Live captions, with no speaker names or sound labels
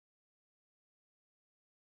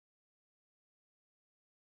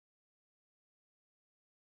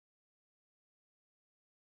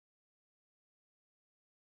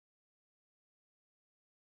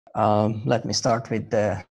Let me start with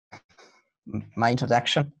my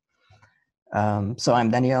introduction. So I'm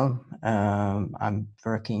Daniel. I'm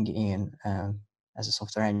working as a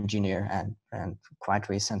software engineer and quite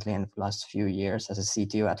recently in the last few years as a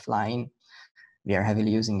CTO at Flying. We are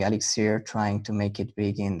heavily using Elixir, trying to make it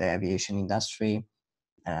big in the aviation industry,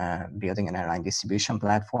 building an airline distribution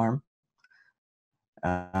platform.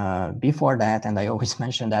 Before that, and I always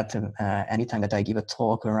mention that anytime that I give a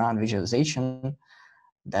talk around visualization,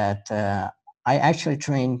 that I actually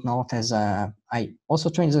trained not as I also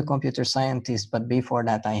trained as a computer scientist, but before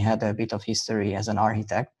that I had a bit of history as an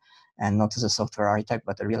architect, and not as a software architect,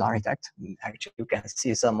 but a real architect. Actually, you can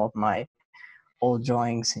see some of my old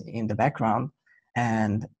drawings in the background.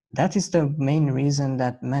 And that is the main reason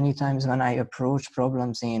that many times when I approach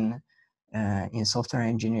problems in software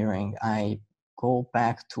engineering, I go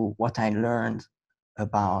back to what I learned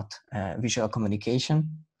about visual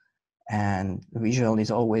communication. And visual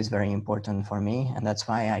is always very important for me. And that's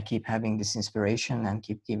why I keep having this inspiration and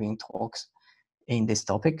keep giving talks in this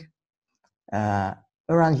topic.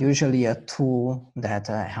 Around usually a tool that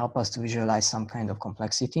help us to visualize some kind of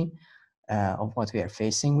complexity of what we are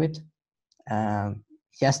facing with.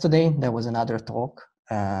 Yesterday, there was another talk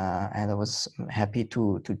and I was happy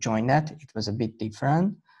to join that. It was a bit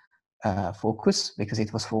different focus because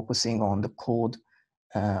it was focusing on the code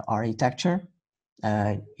architecture.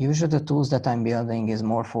 Usually the tools that I'm building is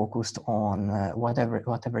more focused on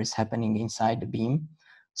whatever is happening inside the beam.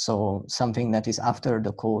 So something that is after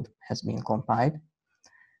the code has been compiled.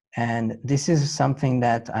 And this is something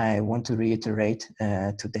that I want to reiterate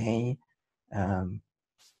today.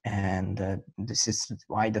 This is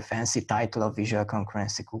why the fancy title of Visual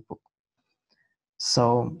Concurrency Cookbook.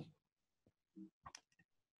 So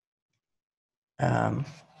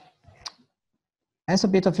as a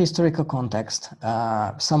bit of historical context,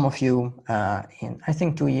 some of you, I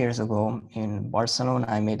think 2 years ago in Barcelona,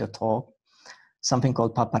 I made a talk, something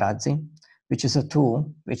called Paparazzi, which is a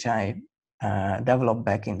tool which I developed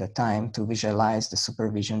back in the time to visualize the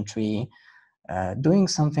supervision tree, doing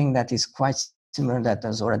something that is quite similar that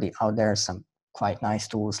is already out there, some quite nice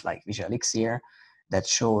tools like visualisation that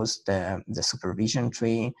shows the supervision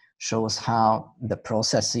tree, shows how the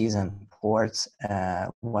processes and ports,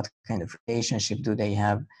 what kind of relationship do they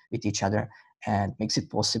have with each other, and makes it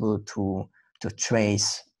possible to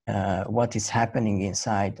trace what is happening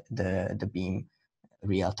inside the beam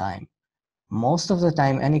real time. Most of the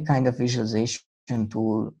time, any kind of visualization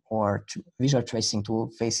tool or visual tracing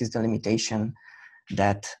tool faces the limitation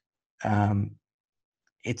that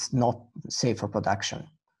it's not safe for production.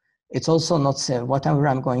 It's also not safe, whatever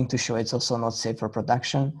I'm going to show, it's also not safe for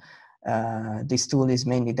production. This tool is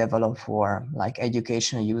mainly developed for like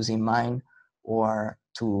educational use in mind, or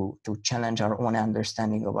to challenge our own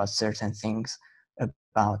understanding about certain things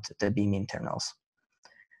about the beam internals.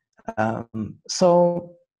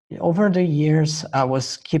 So over the years, I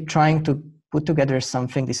was keep trying to put together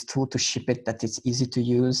something, this tool, to ship it that it's easy to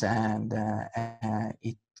use and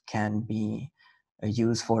it can be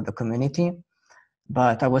used for the community.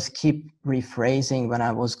 But I was keep rephrasing when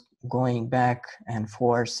I was going back and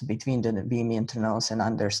forth between the beam internals and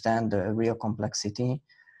understand the real complexity,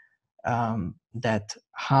 that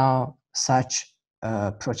how such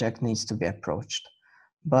a project needs to be approached.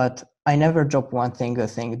 But I never dropped one thing,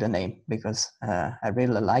 the name, because I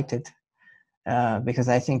really liked it, because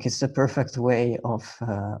I think it's the perfect way of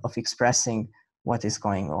expressing what is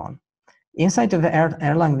going on. Inside of the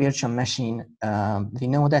Erlang virtual machine, we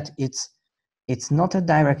know that it's not a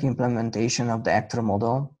direct implementation of the actor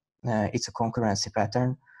model. It's a concurrency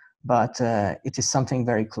pattern, but it is something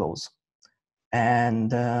very close.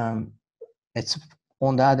 And it's,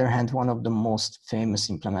 on the other hand, one of the most famous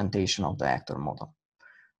implementation of the actor model,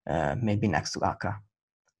 maybe next to Akka.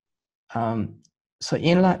 So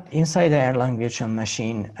inside the Erlang virtual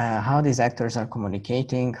machine, how these actors are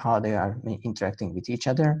communicating, how they are interacting with each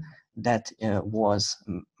other, that was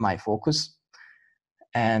my focus.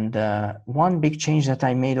 And one big change that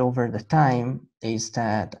I made over the time is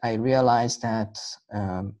that I realized that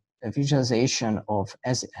a visualization of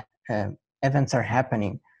as events are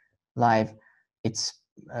happening live, it's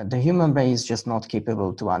the human brain is just not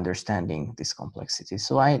capable to understanding this complexity.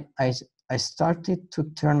 So I started to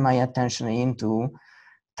turn my attention into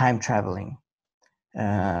time traveling.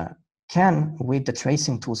 With the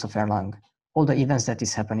tracing tools of Erlang, all the events that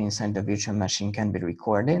is happening inside the virtual machine can be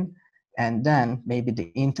recorded, and then maybe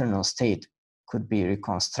the internal state could be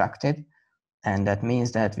reconstructed. And that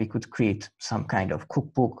means that we could create some kind of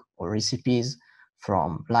cookbook or recipes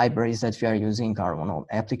from libraries that we are using, our own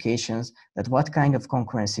applications, that what kind of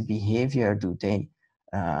concurrency behavior do they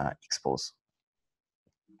expose.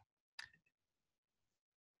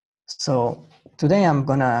 So today I'm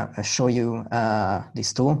gonna show you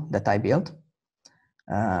this tool that I built.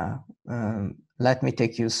 Let me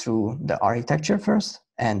take you through the architecture first,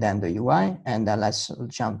 and then the UI, and then let's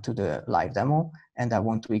jump to the live demo. And I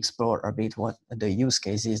want to explore a bit what the use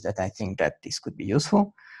cases that I think that this could be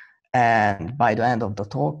useful. And by the end of the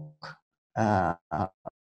talk, I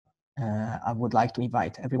would like to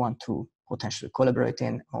invite everyone to potentially collaborate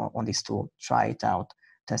on this tool, try it out,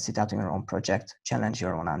 test it out in your own project, challenge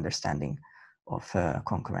your own understanding of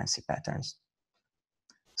concurrency patterns.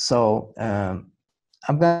 So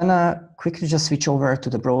I'm gonna quickly just switch over to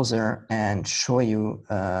the browser and show you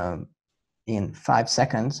in 5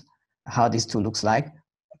 seconds how this tool looks like.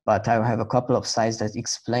 But I have a couple of slides that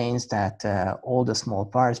explains that all the small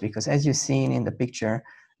parts, because as you've seen in the picture,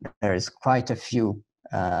 there is quite a few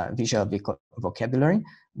visual vocabulary,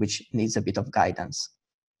 which needs a bit of guidance.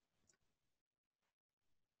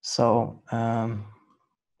 So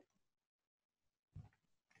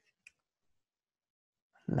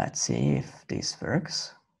let's see if this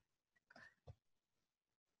works.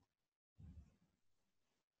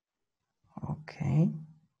 Okay.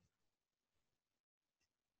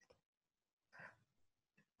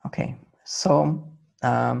 Okay, so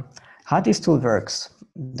how this tool works,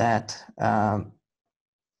 that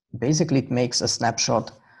basically it makes a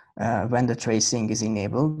snapshot when the tracing is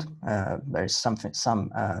enabled. There's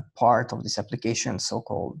some part of this application,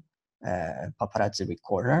 so-called paparazzi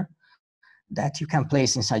recorder, that you can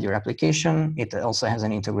place inside your application. It also has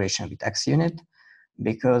an integration with XUnit,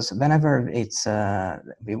 because whenever it's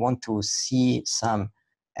we want to see some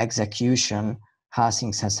execution, how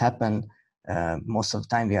things has happened, most of the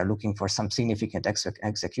time we are looking for some significant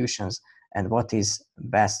executions, and what is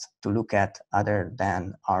best to look at other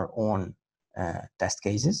than our own test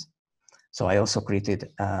cases. So I also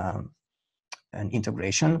created an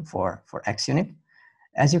integration for XUnit.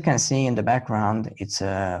 As you can see in the background, it's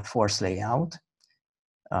a force layout.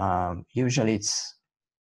 Usually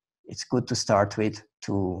it's good to start with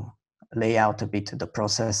to lay out a bit the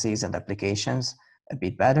processes and applications a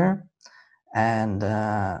bit better. And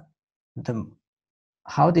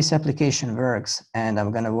how this application works, and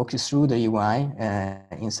I'm going to walk you through the UI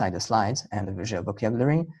inside the slides and the visual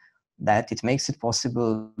vocabulary, that it makes it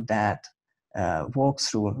possible that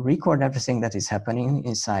walkthrough record everything that is happening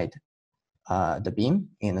inside the beam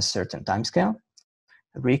in a certain timescale,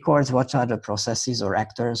 records what other processes or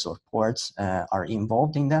actors or ports are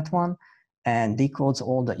involved in that one, and decodes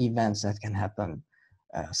all the events that can happen,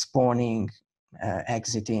 spawning,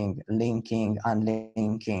 exiting, linking,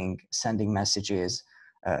 unlinking, sending messages,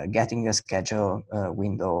 getting a schedule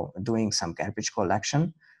window, doing some garbage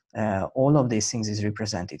collection. All of these things is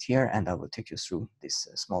represented here, and I will take you through this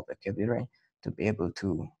small vocabulary to be able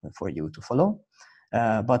to, for you to follow.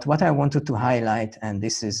 But what I wanted to highlight, and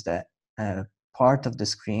this is the part of the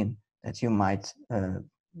screen that you might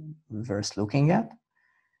worth looking at,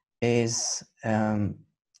 is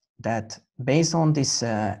that based on this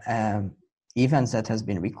events that has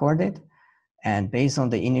been recorded, and based on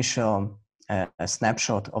the initial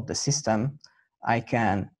snapshot of the system, I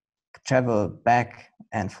can travel back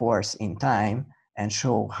and forth in time and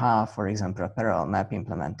show how, for example, a parallel map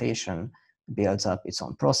implementation builds up its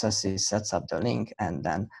own processes, sets up the link, and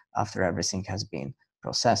then after everything has been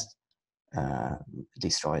processed,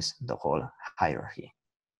 destroys the whole hierarchy.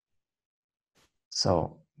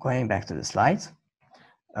 So going back to the slides,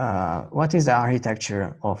 what is the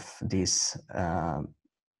architecture of this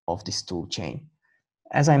tool chain?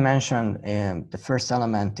 As I mentioned, the first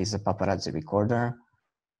element is a paparazzi recorder.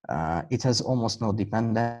 It has almost no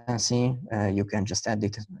dependency. You can just add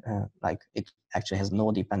it, like it actually has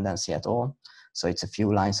no dependency at all. So it's a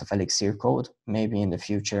few lines of Elixir code. Maybe in the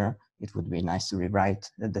future, it would be nice to rewrite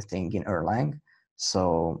the thing in Erlang.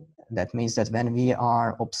 So that means that when we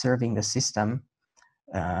are observing the system,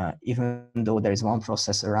 even though there is one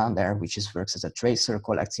process around there which works as a tracer,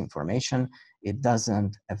 collects information, it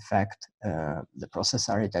doesn't affect the process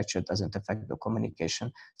architecture, doesn't affect the communication,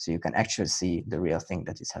 so you can actually see the real thing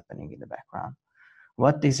that is happening in the background.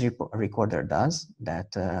 What this recorder does,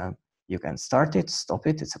 that you can start it, stop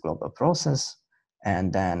it, it's a global process,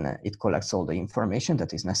 and then it collects all the information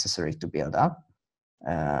that is necessary to build up,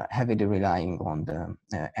 heavily relying on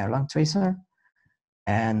the Erlang tracer,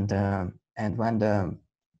 and when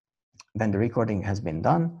the recording has been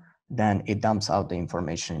done, then it dumps out the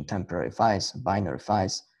information in temporary files, binary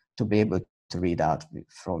files, to be able to read out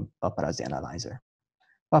from Paparazzi Analyzer.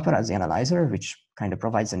 Paparazzi Analyzer, which kind of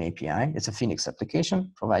provides an API, it's a Phoenix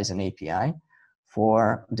application, provides an API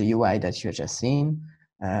for the UI that you just seen.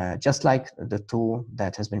 Just like the tool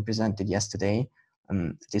that has been presented yesterday,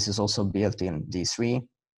 this is also built in D3.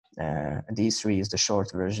 D3 is the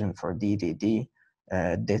short version for DDD,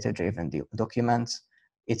 data-driven documents.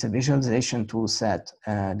 It's a visualization tool set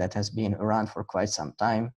that has been around for quite some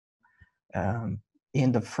time.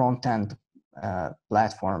 In the front-end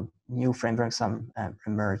platform, new frameworks are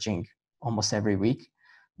emerging almost every week,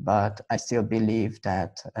 but I still believe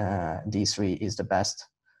that D3 is the best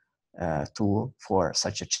tool for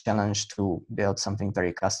such a challenge to build something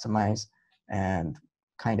very customized and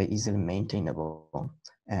kind of easily maintainable,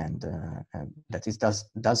 and that it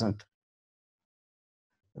doesn't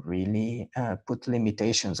really put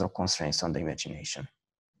limitations or constraints on the imagination.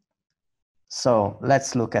 So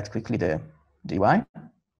let's look at quickly the UI.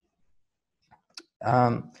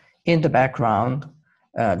 In the background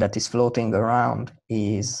that is floating around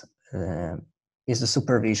is the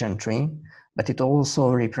supervision tree, but it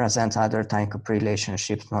also represents other type of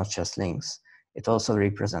relationships, not just links. It also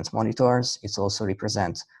represents monitors. It also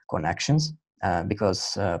represents connections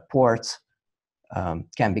because ports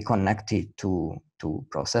can be connected to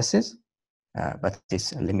processes, but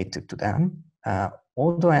it's limited to them.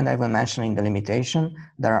 Although, and I will mention in the limitation,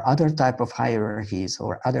 there are other type of hierarchies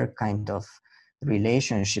or other kind of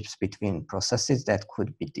relationships between processes that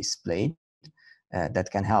could be displayed that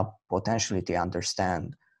can help potentially to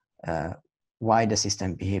understand why the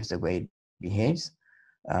system behaves the way it behaves.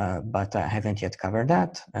 But I haven't yet covered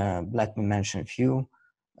that. Let me mention a few.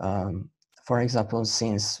 For example,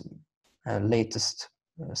 since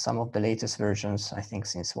some of the latest versions, I think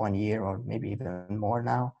since 1 year or maybe even more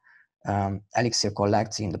now, Elixir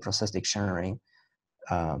collects in the process dictionary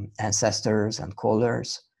ancestors and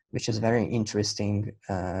callers, which is very interesting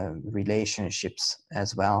relationships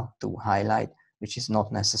as well to highlight, which is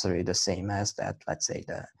not necessarily the same as that, let's say,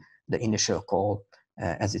 the initial call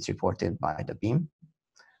as it's reported by the beam.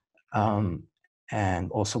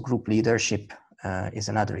 And also group leadership is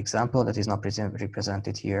another example that is not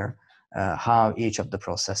represented here, how each of the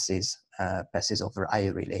processes passes over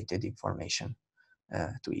IO-related information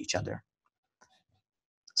to each other.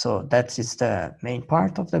 So that is the main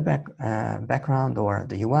part of the background or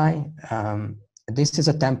the UI. This is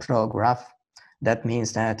a temporal graph. That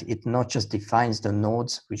means that it not just defines the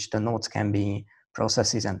nodes, which the nodes can be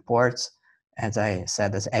processes and ports. As I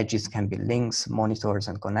said, as edges can be links, monitors,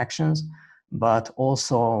 and connections, but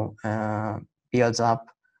also builds up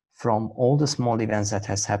from all the small events that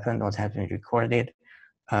has happened or have been recorded,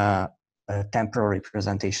 a temporal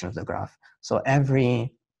representation of the graph. So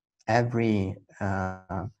every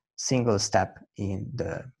single step in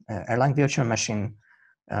the airline virtual machine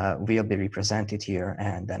will be represented here,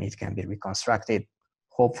 and then it can be reconstructed,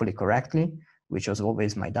 hopefully correctly, which was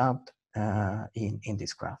always my doubt in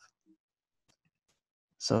this graph.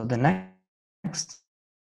 So the next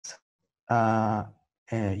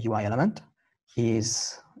UI element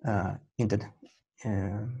is in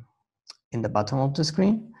the bottom of the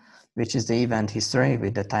screen, which is the event history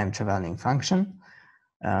with the time traveling function.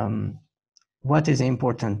 What is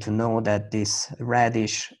important to know that this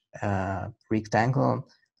reddish rectangle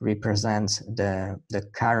represents the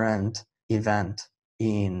current event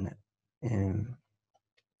in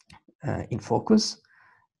focus,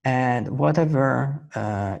 and whatever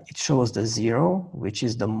it shows the 0, which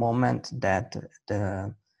is the moment that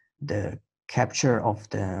the capture of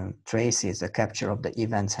the traces, the capture of the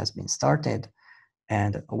events has been started.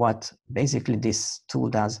 And what basically this tool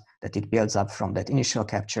does, that it builds up from that initial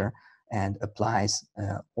capture and applies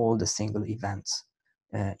all the single events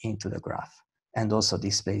into the graph, and also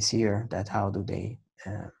displays here that how do they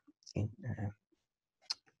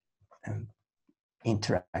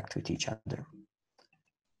interact with each other.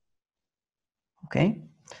 Okay,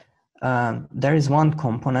 there is one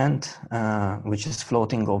component which is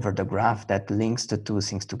floating over the graph that links the two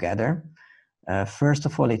things together. First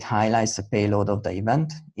of all, it highlights the payload of the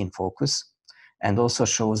event in focus, and also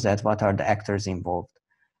shows that what are the actors involved.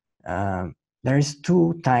 There is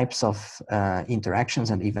two types of interactions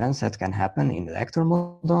and events that can happen in the actor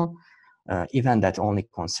model. Event that only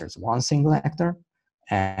concerns one single actor,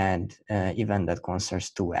 and event that concerns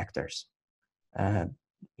two actors.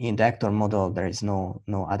 In the actor model, there is no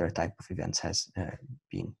other type of events has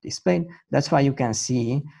been displayed. That's why you can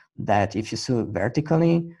see that if you see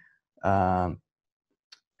vertically, and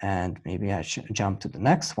maybe I should jump to the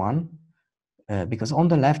next one, because on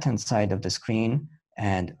the left-hand side of the screen,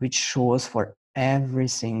 and which shows for every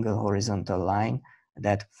single horizontal line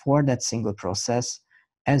that for that single process,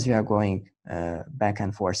 as we are going back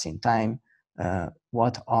and forth in time,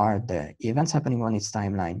 what are the events happening on its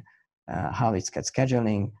timeline, how it gets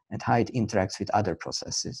scheduling, and how it interacts with other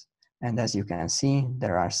processes. And as you can see,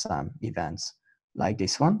 there are some events like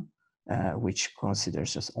this one, which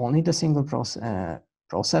considers just only the single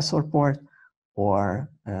processor port, or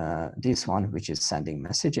this one, which is sending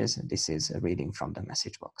messages. This is reading from the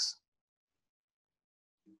message box.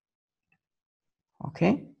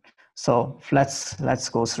 Okay, so let's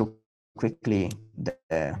go through quickly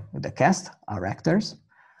the cast, our actors.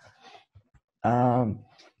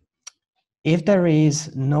 If there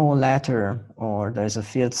is no letter or there's a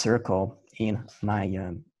filled circle in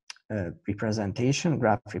my representation,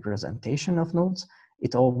 graph representation of nodes,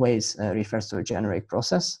 it always refers to a generate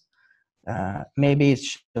process. Maybe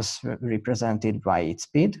it's just represented by its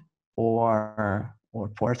PID or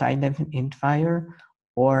port identifier,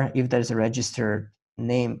 or if there's a register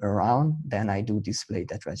name around, then I do display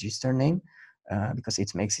that register name because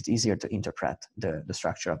it makes it easier to interpret the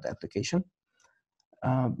structure of the application.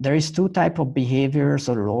 There is two types of behaviors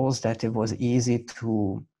or roles that it was easy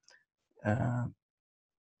to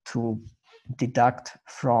deduct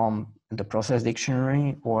from the process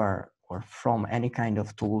dictionary or from any kind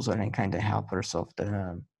of tools or any kind of helpers of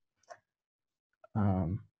the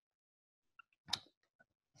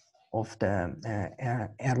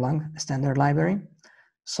Erlang standard library.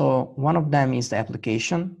 So one of them is the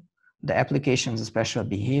application. The application is a special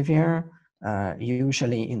behavior.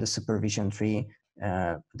 Usually in the supervision tree,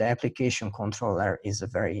 the application controller is a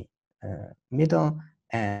very middle,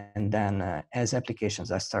 and then as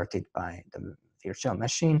applications are started by the virtual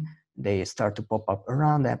machine, they start to pop up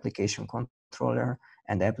around the application controller,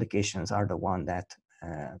 and the applications are the one that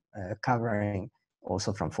covering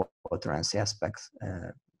also from fault tolerance aspects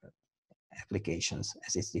applications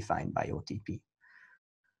as it's defined by OTP.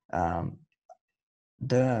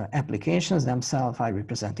 The applications themselves are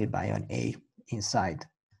represented by an A inside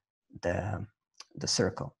the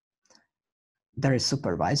circle. There is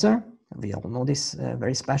supervisor. We all know this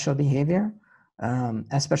very special behavior,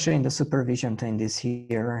 especially in the supervision in this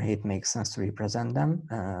here, it makes sense to represent them.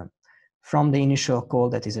 From the initial call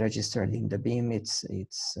that is registered in the beam,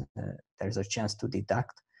 there's a chance to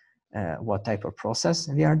deduct what type of process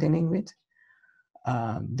we are dealing with.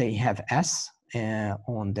 They have S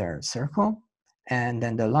on their circle. And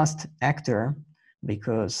then the last actor,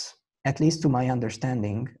 because at least to my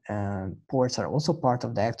understanding, ports are also part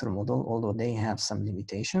of the actor model, although they have some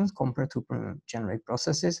limitations compared to generate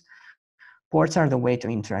processes. Ports are the way to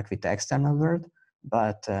interact with the external world,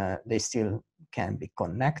 but they still can be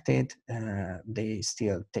connected. They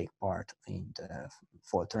still take part in the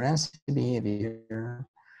fault tolerance behavior.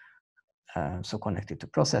 So connected to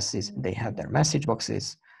processes, they have their message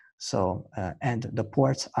boxes. So, and the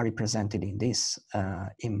ports are represented in this,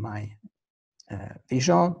 in my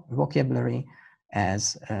visual vocabulary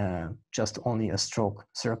as just only a stroke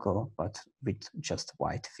circle, but with just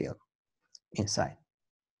white fill inside.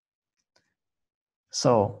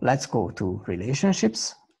 So let's go to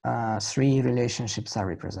relationships. 3 relationships are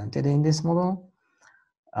represented in this model.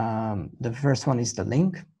 The first one is the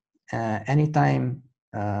link. Anytime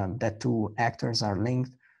that 2 actors are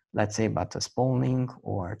linked, let's say about a spawn link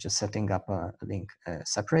or just setting up a link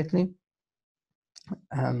separately,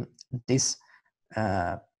 this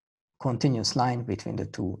continuous line between the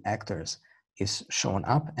 2 actors is shown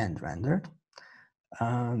up and rendered.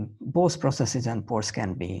 Both processes and ports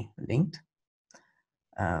can be linked.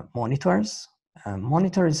 Monitors.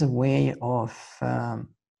 Monitor is a way of,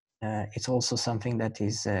 it's also something that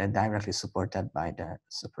is directly supported by the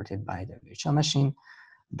virtual machine,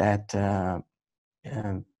 that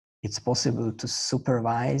it's possible to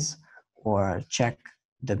supervise or check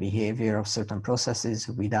the behavior of certain processes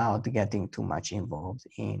without getting too much involved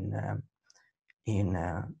in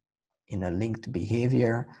a linked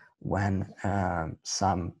behavior when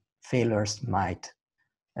some failures might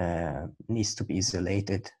needs to be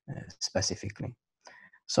isolated specifically.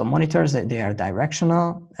 So monitors, they are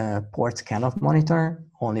directional. Ports cannot monitor.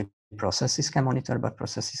 Only processes can monitor, but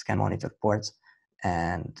processes can monitor ports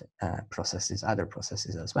and other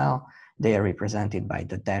processes as well. They are represented by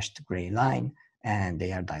the dashed gray line, and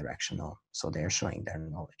they are directional. So they are showing their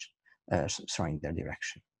knowledge, showing their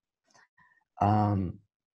direction.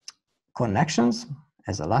 Connections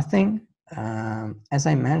as a last thing. As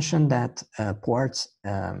I mentioned that ports,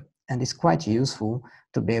 and it's quite useful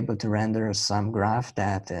to be able to render some graph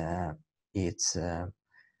that makes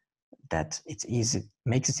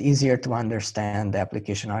it easier to understand the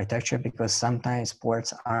application architecture, because sometimes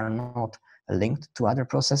ports are not linked to other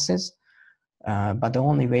processes, but the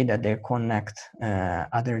only way that they connect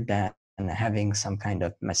other than having some kind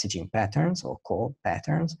of messaging patterns or call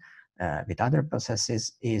patterns with other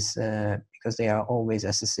processes is because they are always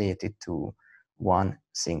associated to one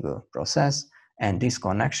single process. And this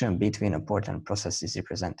connection between a port and process is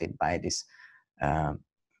represented by this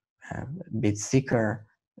bit thicker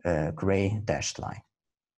gray dashed line.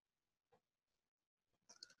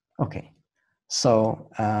 Okay, so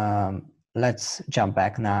let's jump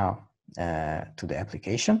back now to the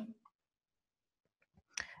application.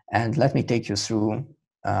 And let me take you through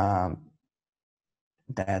what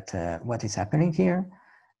is happening here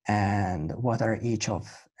and what are each of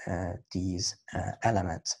these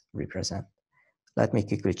elements represent. Let me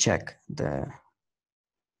quickly check the,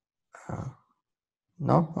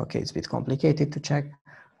 no, okay, it's a bit complicated to check.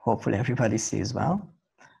 Hopefully everybody sees well.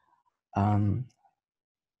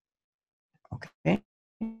 Okay,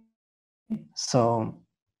 so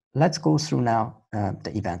let's go through now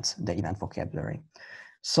the event vocabulary.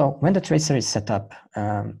 So when the tracer is set up,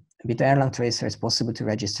 with the Erlang tracer, it's possible to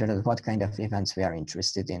register what kind of events we are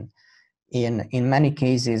interested in. In many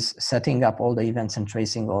cases, setting up all the events and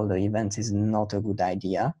tracing all the events is not a good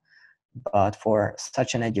idea. But for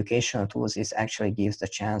such an educational tool, this actually gives the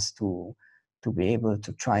chance to be able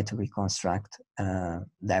to try to reconstruct the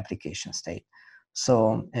application state.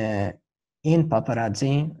 So in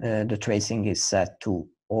Paparazzi, the tracing is set to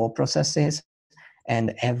all processes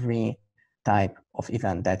and every type of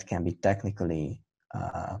event that can be technically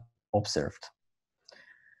observed.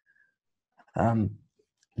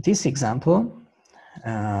 This example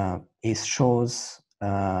shows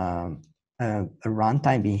a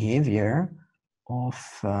runtime behavior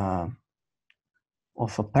of a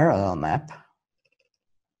parallel map.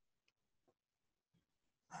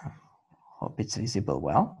 Hope it's visible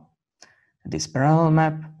well. This parallel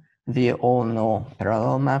map, we all know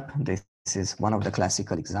parallel map. This is one of the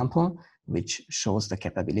classical example which shows the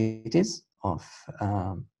capabilities of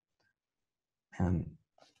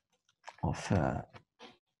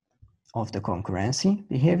the concurrency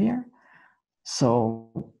behavior.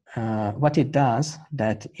 So what it does,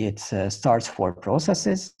 that it starts 4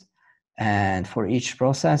 processes, and for each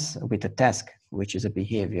process with a task, which is a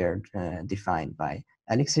behavior defined by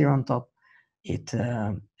Elixir on top, it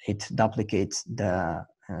duplicates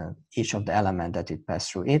each of the element that it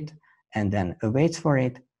passed through it, and then awaits for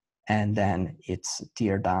it, and then it's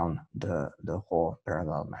tear down the whole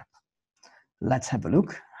parallel map. Let's have a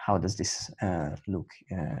look. How does this look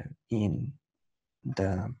in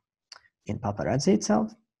Paparazzi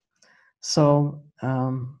itself? So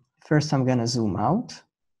first I'm gonna zoom out,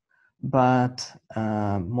 but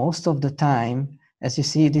most of the time, as you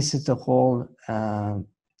see, this is the whole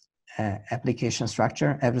application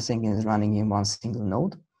structure. Everything is running in one single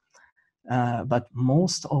node. But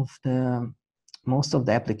most of the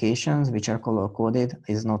applications which are color-coded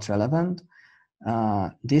is not relevant.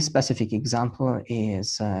 This specific example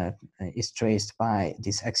is traced by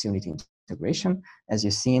this XUnit integration. As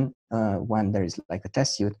you've seen, when there is like a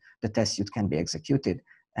test suite, the test suite can be executed,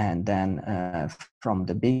 and then from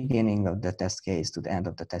the beginning of the test case to the end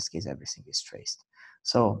of the test case, everything is traced.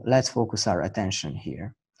 So let's focus our attention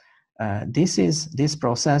here. This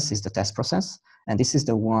process is the test process, and this is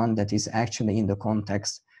the one that is actually in the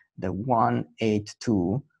context, the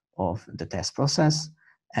 182 of the test process.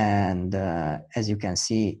 And as you can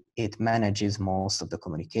see, it manages most of the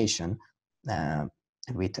communication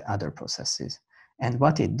with other processes. And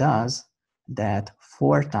what it does, that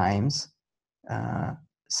 4 times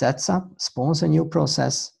sets up, spawns a new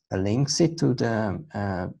process, links it to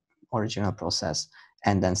the original process,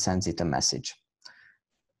 and then sends it a message.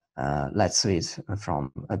 Let's see it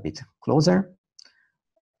from a bit closer.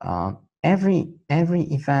 Every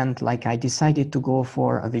event, like I decided to go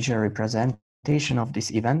for a visual representation of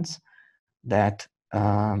these events, that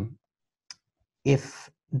if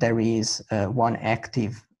there is one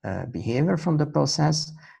active behavior from the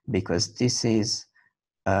process, because this is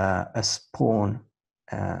a spawn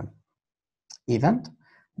event,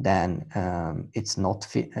 then it's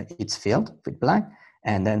filled with black.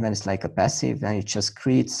 And then when it's like a passive, then it just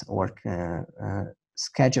creates or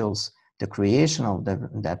schedules the creation of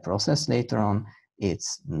that process later on,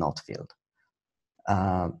 it's not filled.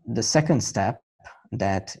 The second step,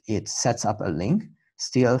 that it sets up a link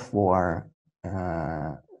still for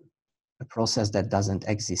a process that doesn't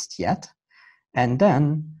exist yet. And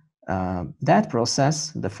then that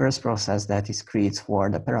process, the first process that is creates for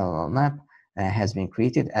the parallel map, has been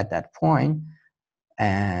created at that point,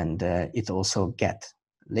 and it also get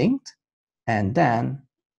linked. And then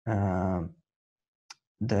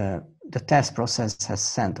the test process has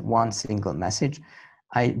sent one single message.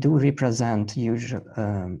 I do represent usual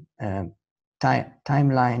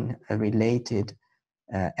timeline related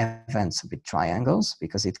events with triangles,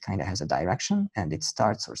 because it kind of has a direction and it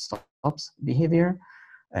starts or stops behavior.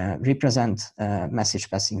 Represent message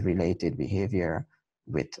passing related behavior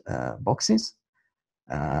with boxes.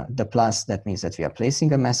 The plus, that means that we are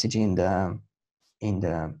placing a message in the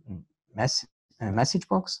message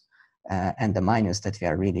box, and the minus that we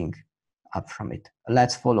are reading up from it.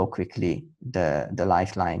 Let's follow quickly the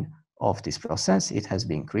lifeline of this process. It has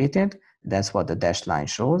been created. That's what the dashed line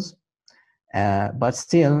shows. But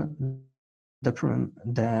still,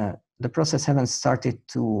 the process haven't started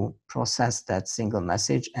to process that single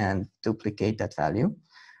message and duplicate that value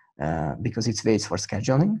because it waits for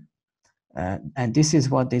scheduling. And this is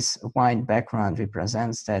what this white background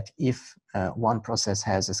represents, that if one process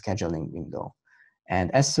has a scheduling window, and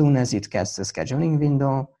as soon as it gets the scheduling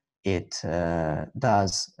window, it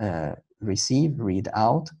does read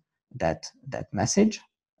out that message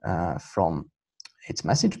from its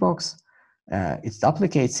message box. It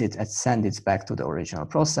duplicates it and sends it back to the original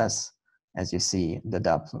process. As you see, the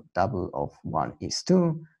double of 1 is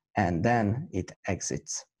 2, and then it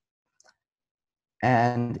exits.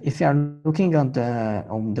 And if you are looking on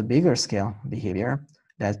the bigger scale behavior,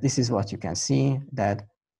 that this is what you can see, that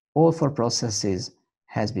all 4 processes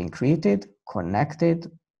has been created,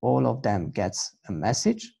 connected, all of them gets a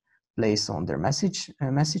message placed on their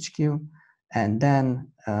message queue, and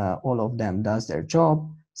then all of them does their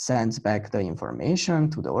job, sends back the information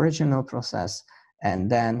to the original process, and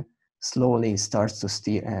then slowly starts to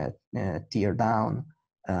tear down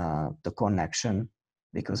the connection,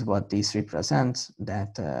 because what this represents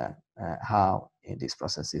that how these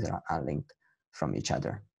processes are unlinked from each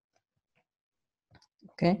other.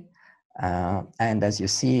 Okay, and as you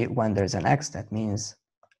see, when there's an X, that means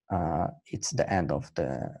it's the end of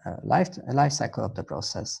the life cycle of the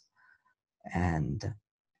process, and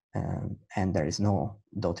there is no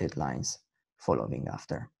dotted lines following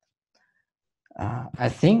after. I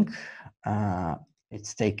think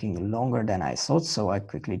it's taking longer than I thought, so I'm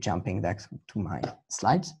quickly jumping back to my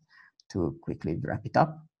slides to quickly wrap it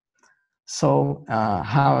up. So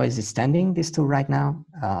how is it standing, this tool right now?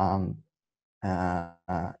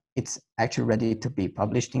 It's actually ready to be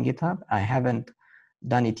published in GitHub. I haven't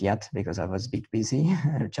done it yet because I was a bit busy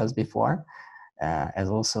just before, as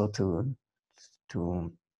also to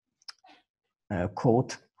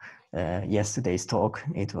quote yesterday's talk.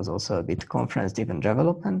 It was also a bit conference-driven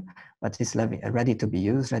development, but it's ready to be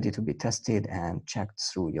used, ready to be tested and checked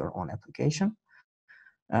through your own application.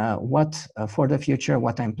 For the future,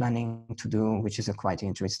 what I'm planning to do, which is quite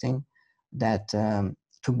interesting, that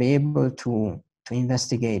to be able to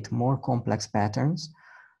investigate more complex patterns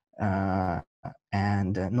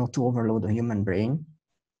and not to overload the human brain.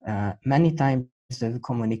 Many times the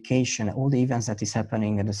communication, all the events that is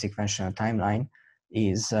happening in the sequential timeline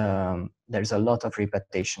is there's a lot of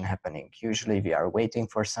repetition happening. Usually we are waiting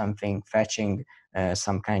for something, fetching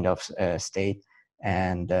some kind of state.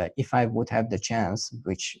 And if I would have the chance,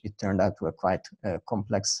 which it turned out to a quite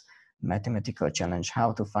complex mathematical challenge,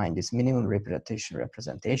 how to find this minimum repetition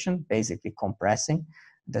representation, basically compressing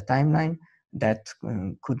the timeline, that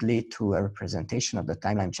could lead to a representation of the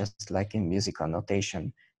timeline, just like in musical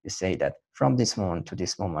notation. You say that from this moment to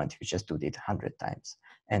this moment, we just do it 100 times.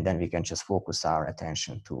 And then we can just focus our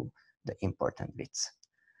attention to the important bits.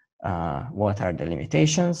 What are the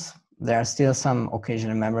limitations? There are still some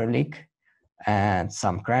occasional memory leak and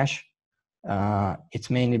some crash. It's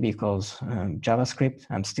mainly because JavaScript,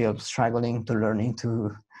 I'm still struggling to learn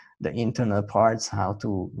into the internal parts, how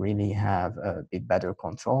to really have a bit better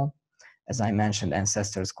control. As I mentioned,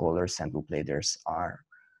 ancestors, callers, and loop ladders are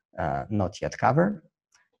not yet covered.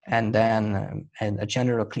 And then a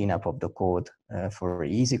general cleanup of the code for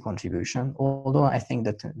easy contribution, although I think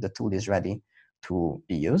that the tool is ready to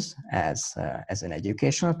be used as an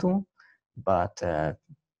educational tool, but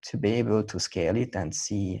to be able to scale it and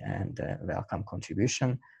see and welcome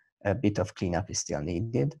contribution, a bit of cleanup is still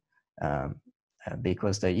needed,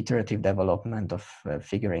 because the iterative development of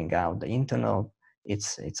figuring out the internal,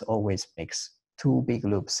 it's always makes 2 big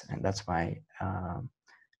loops, and that's why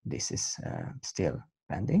this is still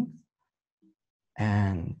pending.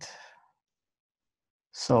 And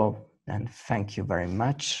so then thank you very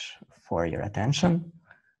much for your attention.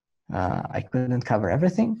 I couldn't cover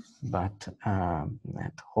everything, but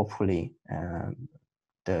hopefully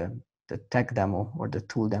the tech demo or the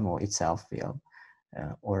tool demo itself will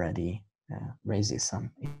already raises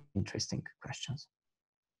some interesting questions.